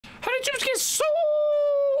So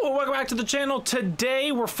welcome back to the channel.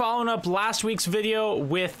 Today we're following up last week's video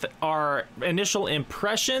with our initial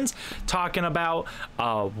impressions, talking about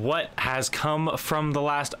what has come from the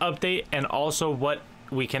last update and also what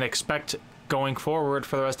we can expect going forward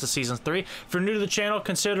for the rest of season 3. If you're new to the channel,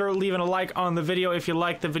 consider leaving a like on the video. If you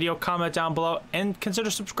like the video, comment down below and consider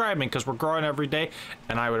subscribing because we're growing every day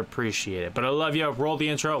and I would appreciate it. But I love you. Roll the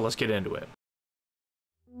intro. Let's get into it.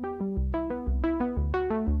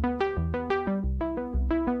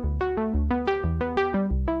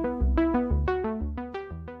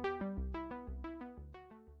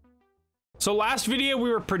 So last video we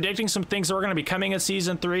were predicting some things that were going to be coming in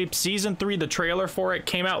season 3. Season 3, the trailer for it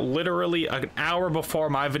came out literally an hour before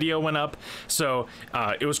my video went up. So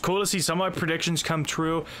it was cool to see some of my predictions come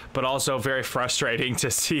true, but also very frustrating to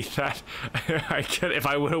see that if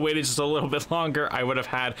I would have waited just a little bit longer, I would have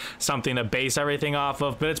had something to base everything off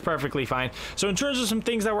of, but it's perfectly fine. So in terms of some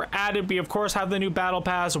things that were added, we of course have the new battle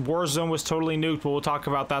pass. Warzone was totally nuked, but we'll talk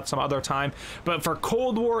about that some other time. But for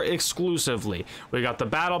Cold War exclusively, we got the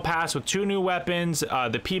battle pass with 2 new weapons,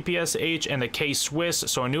 the PPSH and the K-Swiss,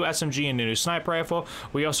 so a new SMG and a new sniper rifle.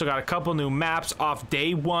 We also got a couple new maps off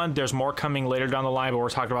day 1. There's more coming later down the line, but we're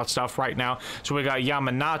talking about stuff right now. So we got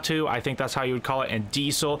Yamanatu, I think that's how you would call it, and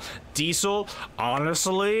Diesel. Diesel,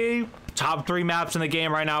 honestly, top 3 maps in the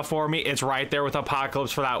game right now for me. It's right there with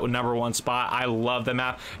Apocalypse for that #1 spot. I love the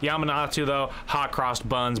map. Yamanatu though, hot crossed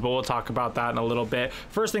buns, but we'll talk about that in a little bit.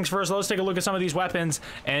 First things first, let's take a look at some of these weapons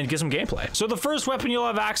and get some gameplay. So the first weapon you'll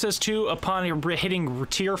have access to upon hitting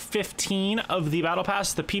tier 15 of the battle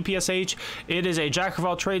pass, the PPSH. It is a jack of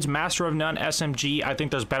all trades, master of none SMG. I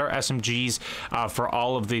think there's better SMGs for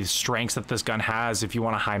all of the strengths that this gun has. If you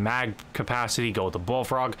want a high mag capacity, go with the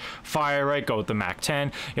Bullfrog. Fire rate, go with the Mac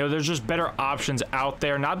 10. You know, there's just better options out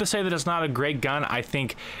there. Not to say that it's not a great gun. I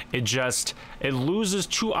think it loses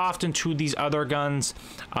too often to these other guns.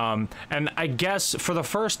 And I guess for the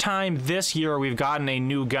first time this year, we've gotten a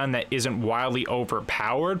new gun that isn't wildly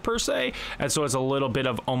overpowered per se. And so it's a little bit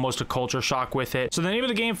of almost a culture shock with it. So the name of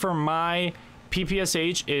the game for my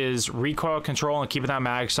PPSH is recoil control and keeping that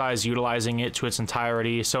mag size, utilizing it to its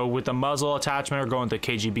entirety. So with the muzzle attachment, we're going with the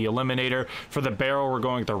KGB Eliminator. For the barrel, we're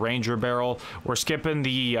going with the Ranger barrel. We're skipping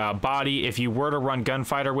the body. If you were to run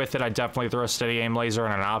Gunfighter with it, I'd definitely throw a steady aim laser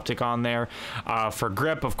and an optic on there. For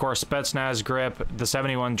grip, of course, Spetsnaz grip, the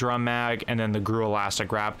 71 drum mag, and then the GRU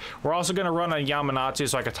elastic wrap. We're also going to run a Yamanatu,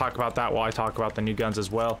 so I could talk about that while I talk about the new guns as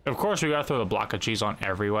well. Of course, we got to throw the block of cheese on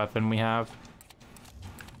every weapon we have.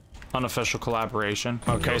 Unofficial collaboration.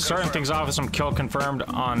 Okay, starting things off with some kill confirmed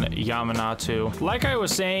on Yamanatu. Like I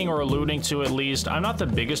was saying, or alluding to at least, I'm not the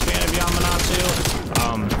biggest fan of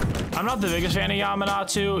Yamanatu. I'm not the biggest fan of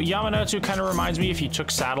Yamanatu. Yamanatu kind of reminds me if you took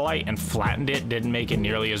Satellite and flattened it, didn't make it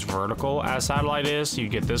nearly as vertical as Satellite is, you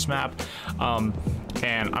get this map. And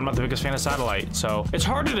I'm not the biggest fan of Satellite, so it's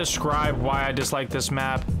hard to describe why I dislike this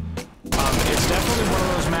map. It's definitely one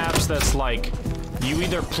of those maps that's like, you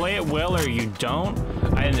either play it well or you don't,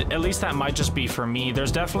 and at least that might just be for me.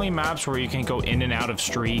 There's definitely maps where you can go in and out of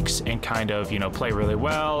streaks and kind of, you know, play really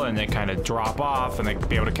well and then kind of drop off and then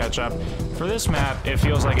be able to catch up. For this map, it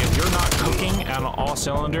feels like if you're not cooking on all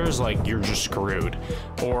cylinders, like you're just screwed,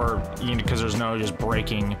 or you know, because there's no just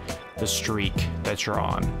breaking the streak that you're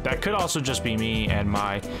on. That could also just be me and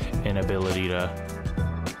my inability to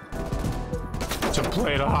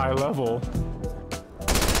play at a high level.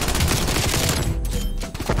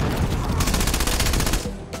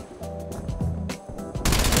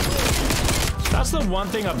 That's the one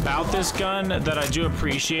thing about this gun that I do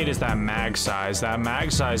appreciate is that mag size. That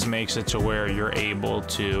mag size makes it to where you're able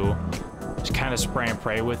to just kind of spray and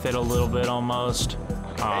pray with it a little bit almost.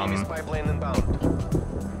 I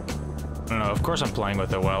don't know, of course I'm playing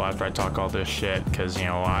with it well after I talk all this shit, because, you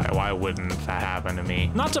know, why wouldn't that happen to me?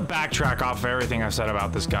 Not to backtrack off of everything I've said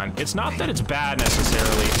about this gun. It's not that it's bad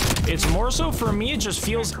necessarily. It's more so for me, it just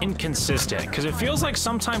feels inconsistent, because it feels like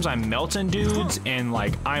sometimes I'm melting dudes and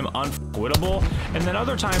like I'm unquittable, and then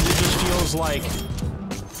other times it just feels like,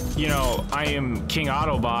 you know, I am King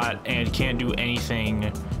Autobot and can't do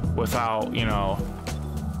anything without, you know,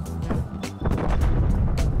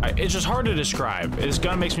 it's just hard to describe. This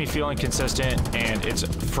gun makes me feel inconsistent, and it's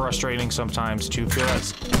frustrating sometimes to feel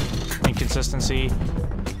that inconsistency.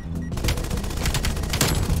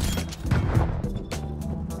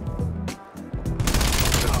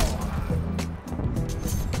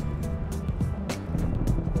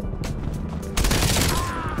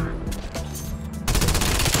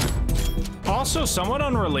 Also, somewhat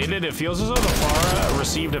unrelated, it feels as though the Farah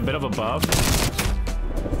received a bit of a buff.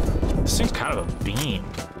 This thing's kind of a beam.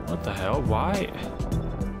 What the hell? Why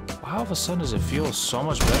Why all of a sudden does it feel so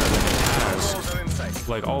much better than it has,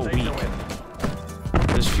 like, all week?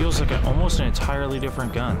 This feels like almost an entirely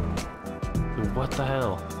different gun. Dude, what the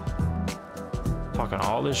hell? Talking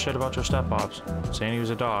all this shit about your step-pops, saying he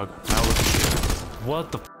was a dog. Now look at you. What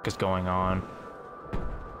the f is going on?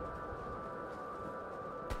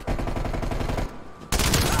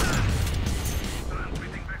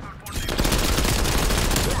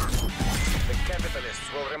 The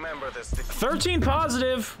capitalists will remember this. 13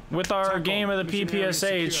 positive with our game of the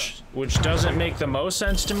PPSH, which doesn't make the most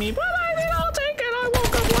sense to me, but I think I'll take it. I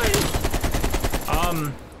won't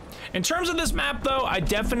complain. In terms of this map, though, I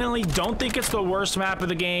definitely don't think it's the worst map of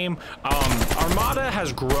the game. Armada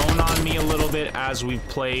has grown on me a little bit as we've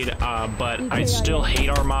played, but I still hate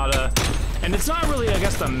Armada. And it's not really, I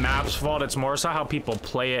guess, the map's fault. It's more so how people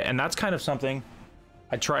play it, and that's kind of something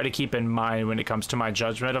I try to keep in mind when it comes to my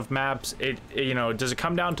judgment of maps. You know, does it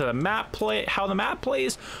come down to the map play, how the map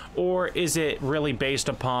plays, or is it really based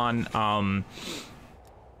upon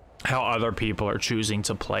how other people are choosing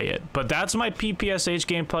to play it? But that's my PPSH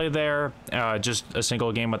gameplay there. Just a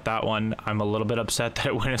single game with that one. I'm a little bit upset that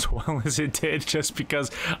it went as well as it did, just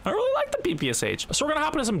because I really like the PPSH. So we're gonna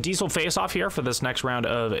hop into some diesel face-off here for this next round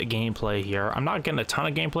of gameplay here. I'm not getting a ton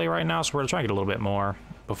of gameplay right now, so we're gonna try and get a little bit more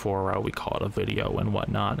before we call it a video and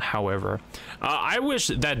whatnot. However, I wish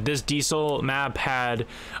that this diesel map had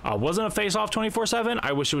wasn't a face-off 24/7.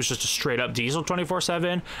 I wish it was just a straight-up diesel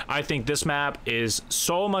 24/7. I think this map is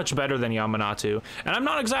so much better than Yamanatu, and I'm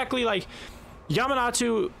not exactly like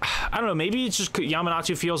Yamanatu. I don't know, maybe it's just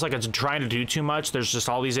Yamanatu feels like it's trying to do too much. There's just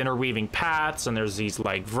all these interweaving paths, and there's these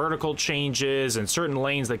like vertical changes and certain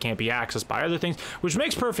lanes that can't be accessed by other things, which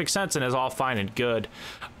makes perfect sense and is all fine and good.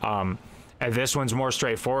 And this one's more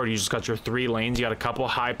straightforward. You just got your 3 lanes. You got a couple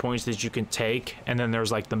high points that you can take, and then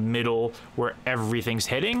there's like the middle where everything's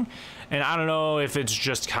hitting. And I don't know if it's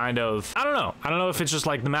just kind of, I don't know if it's just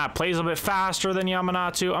like the map plays a bit faster than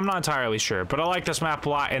Yamanatu. I'm not entirely sure, but I like this map a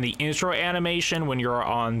lot. And the intro animation when you're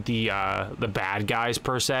on the bad guys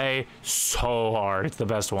per se, so hard. It's the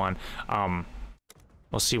best one.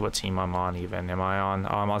 We'll see what team I'm on even. Am I on?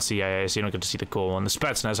 Oh, I'm on CIA, so you don't get to see the cool one. The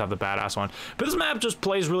Spetsnaz have the badass one. But this map just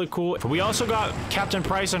plays really cool. We also got Captain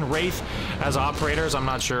Price and Wraith as operators. I'm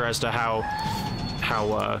not sure as to how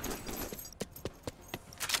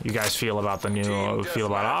you guys feel about the new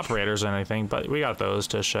operators or anything, but we got those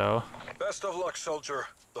to show. Best of luck, soldier.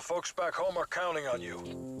 The folks back home are counting on you.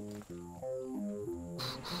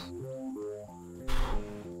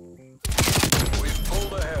 We've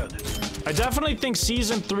pulled ahead. I definitely think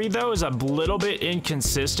Season 3, though, is a little bit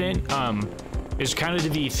inconsistent. Is kind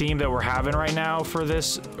of the theme that we're having right now for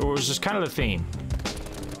this, or is just kind of the theme.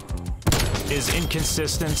 Is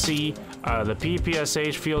inconsistency. The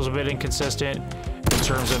PPSH feels a bit inconsistent in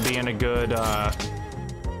terms of being a good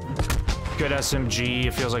SMG.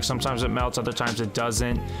 It feels like sometimes it melts, other times it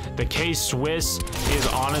doesn't. The K-Swiss is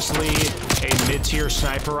honestly a mid-tier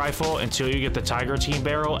sniper rifle until you get the Tiger Team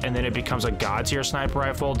barrel, and then it becomes a god-tier sniper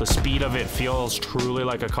rifle. The speed of it feels truly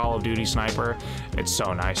like a Call of Duty sniper. It's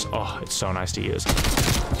so nice. Oh, it's so nice to use.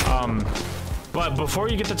 But before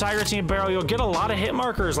you get the Tiger Team barrel, you'll get a lot of hit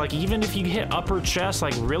markers. Like, even if you hit upper chest,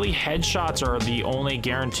 like, really headshots are the only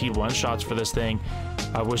guaranteed one-shots for this thing.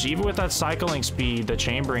 Which, even with that cycling speed, the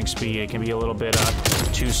chambering speed, it can be a little bit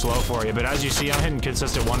too slow for you. But as you see, I'm hitting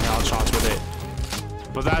consistent one-shot shots with it.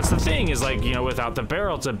 But that's the thing, is like, you know, without the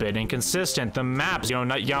barrel, it's a bit inconsistent. The maps, you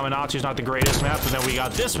know, Yamanatu's not the greatest map, but then we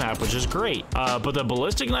got this map, which is great. But the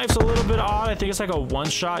ballistic knife's a little bit odd. I think it's like a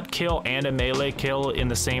one-shot kill and a melee kill in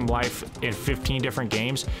the same life in 15 different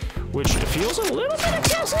games, which feels a little bit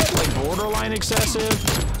excessive, like borderline excessive.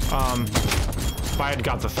 If I had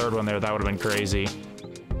got the third one there, that would have been crazy.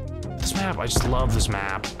 This map, I just love this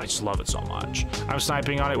map. I just love it so much. I'm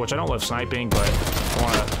sniping on it, which I don't love sniping, but I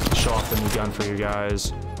want to show off the new gun for you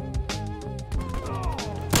guys.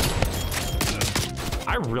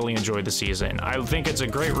 I really enjoyed the season. I think it's a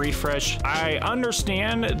great refresh. I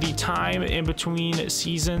understand the time in between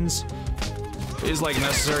seasons is like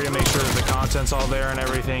necessary to make sure that the content's all there and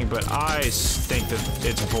everything, but I think that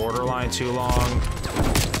it's borderline too long.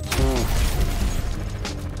 Ooh.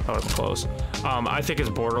 That was close. I think it's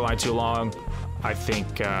borderline too long. I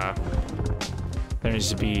think there needs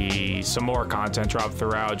to be some more content dropped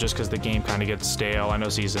throughout, just because the game kind of gets stale. I know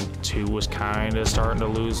Season 2 was kind of starting to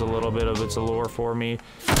lose a little bit of its allure for me.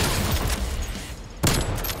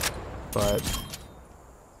 But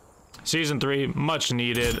Season 3, much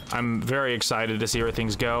needed. I'm very excited to see where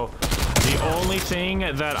things go. The only thing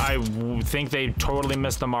that I think they totally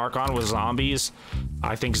missed the mark on was zombies.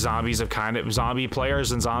 I think zombie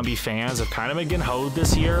players and zombie fans have kind of been getting hoed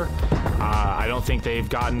this year. I don't think they've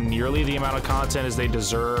gotten nearly the amount of content as they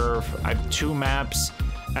deserve. I have 2 maps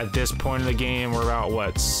at this point in the game. We're about,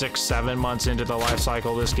 what, 6-7 months into the life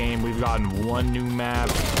cycle of this game. We've gotten 1 new map.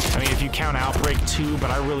 I mean, if you count Outbreak 2,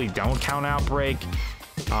 but I really don't count Outbreak.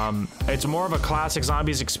 It's more of a classic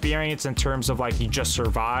zombies experience in terms of like you just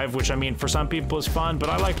survive, which I mean for some people is fun, but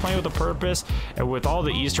I like playing with a purpose. And with all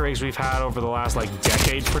the Easter eggs we've had over the last like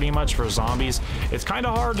decade pretty much for zombies, it's kind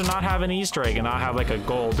of hard to not have an Easter egg and not have like a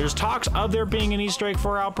goal. There's talks of there being an Easter egg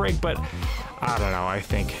for Outbreak, but I don't know. I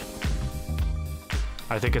think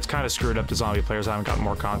it's kind of screwed up. The zombie players haven't gotten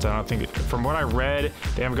more content. I don't think, from what I read,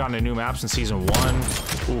 they haven't gotten a new maps in season 1.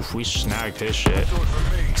 Oof, we snagged his shit.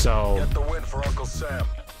 So Get the win for Uncle Sam.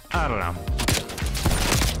 I don't know.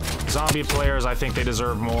 Zombie players, I think they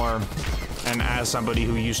deserve more. And as somebody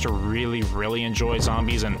who used to really enjoy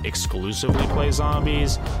zombies and exclusively play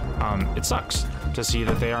zombies, it sucks to see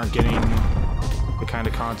that they aren't getting the kind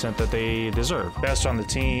of content that they deserve. Best on the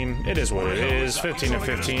team. It is what it is. 15 and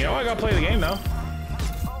 15. Oh, I gotta play the game though.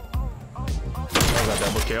 That was a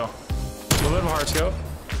double kill. A little bit of a hard scope.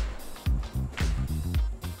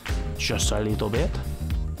 Just a little bit.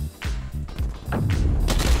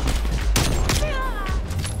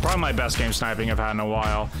 Probably my best game sniping I've had in a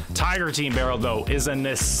while. Tiger Team Barrel, though, is a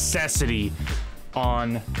necessity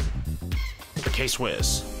on the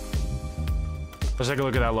K-Swiss. Let's take a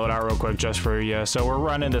look at that loadout real quick just for you. So we're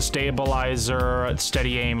running the stabilizer,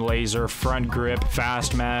 steady aim laser, front grip,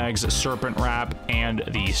 fast mags, serpent wrap, and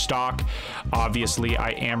the stock. Obviously, I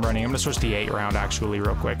am running. I'm gonna switch the 8 round actually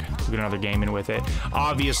real quick. We'll get another game in with it.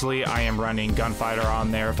 Obviously, I am running gunfighter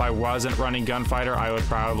on there. If I wasn't running gunfighter, I would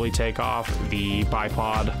probably take off the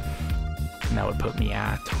bipod, and that would put me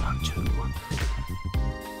at 1, 2,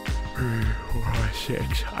 3, 4,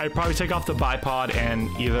 6. I'd probably take off the bipod and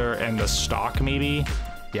the stock maybe.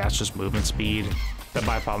 Yeah, it's just movement speed. The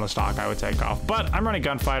bipod and the stock I would take off, but I'm running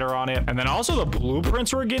gunfighter on it. And then also the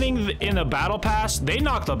blueprints we're getting in the battle pass, they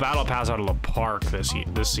knocked the battle pass out of the park this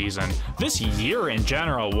season. This year in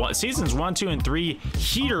general, seasons 1, 2, and 3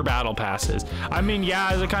 heater battle passes. I mean,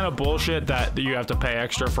 yeah, is it kind of bullshit that you have to pay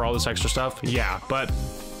extra for all this extra stuff? Yeah, but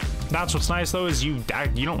that's what's nice though, is you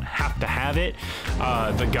don't have to have it.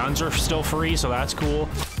 The guns are still free, so that's cool.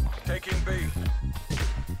 Taking B.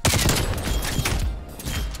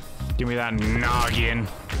 Give me that noggin.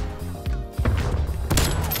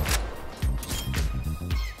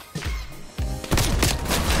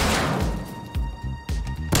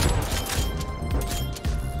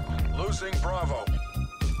 Losing Bravo.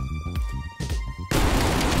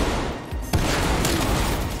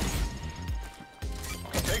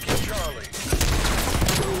 Taking Charlie.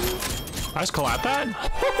 Nice call at that.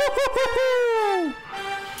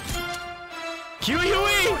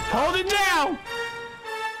 QUE! Hold it down!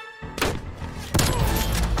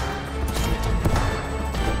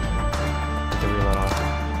 The reload off.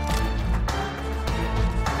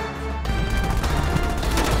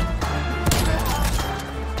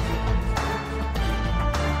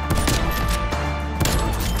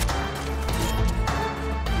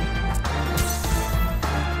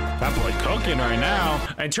 That boy cooking right now.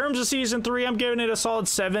 In terms of season 3, I'm giving it a solid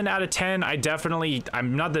 7 out of 10.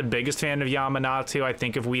 I'm not the biggest fan of Yamanato. I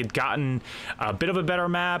think if we had gotten a bit of a better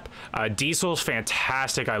map, Diesel's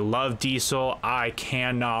fantastic. I love Diesel. I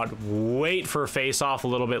cannot wait for Face Off a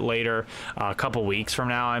little bit later. A couple weeks from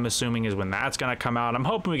now, I'm assuming, is when that's gonna come out. I'm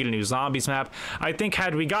hoping we get a new Zombies map. I think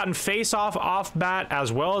had we gotten Face Off off bat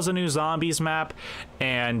as well as a new Zombies map,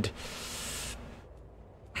 and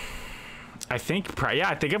I think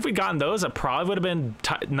if we'd gotten those, it probably would have been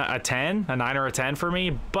a 10, a 9 or a 10 for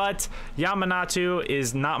me. But Yamanato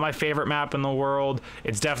is not my favorite map in the world.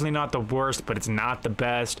 It's definitely not the worst, but it's not the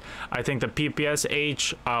best. I think the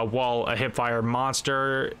PPSH, while a hipfire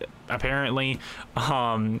monster, apparently,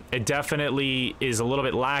 it definitely is a little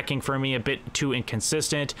bit lacking for me, a bit too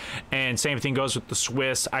inconsistent. And same thing goes with the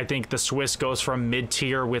Swiss. I think the Swiss goes from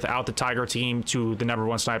mid-tier without the Tiger team to the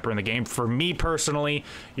 #1 sniper in the game. For me personally,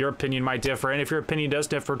 your opinion might differ. And if your opinion does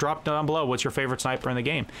differ, drop down below. What's your favorite sniper in the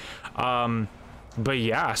game? But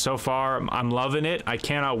yeah, so far I'm loving it. I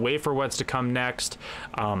cannot wait for what's to come next.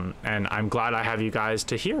 And I'm glad I have you guys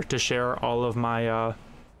to share all of my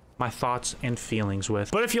my thoughts and feelings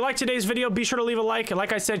with. But if you like today's video, be sure to leave a like.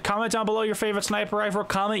 Like I said, comment down below your favorite sniper rifle.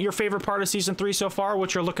 Comment your favorite part of season 3 so far,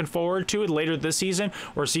 what you're looking forward to later this season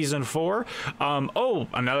or season 4. Oh,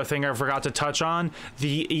 another thing I forgot to touch on,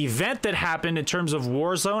 the event that happened in terms of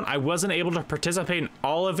Warzone, I wasn't able to participate in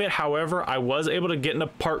all of it. However, I was able to get into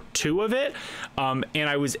part 2 of it, and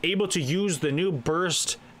I was able to use the new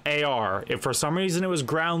burst AR. If for some reason it was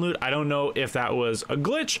ground loot, I don't know if that was a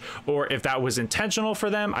glitch or if that was intentional for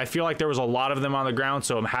them. I feel like there was a lot of them on the ground,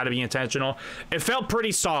 so it had to be intentional. It felt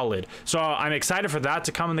pretty solid, so I'm excited for that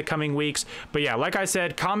to come in the coming weeks. But yeah, like I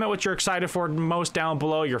said, comment what you're excited for most down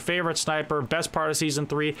below, your favorite sniper, best part of season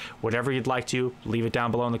 3, whatever you'd like to, leave it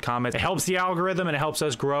down below in the comments. It helps the algorithm and it helps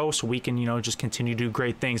us grow so we can, you know, just continue to do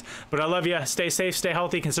great things. But I love you. Stay safe, stay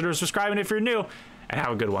healthy, consider subscribing if you're new, and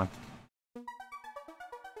have a good one.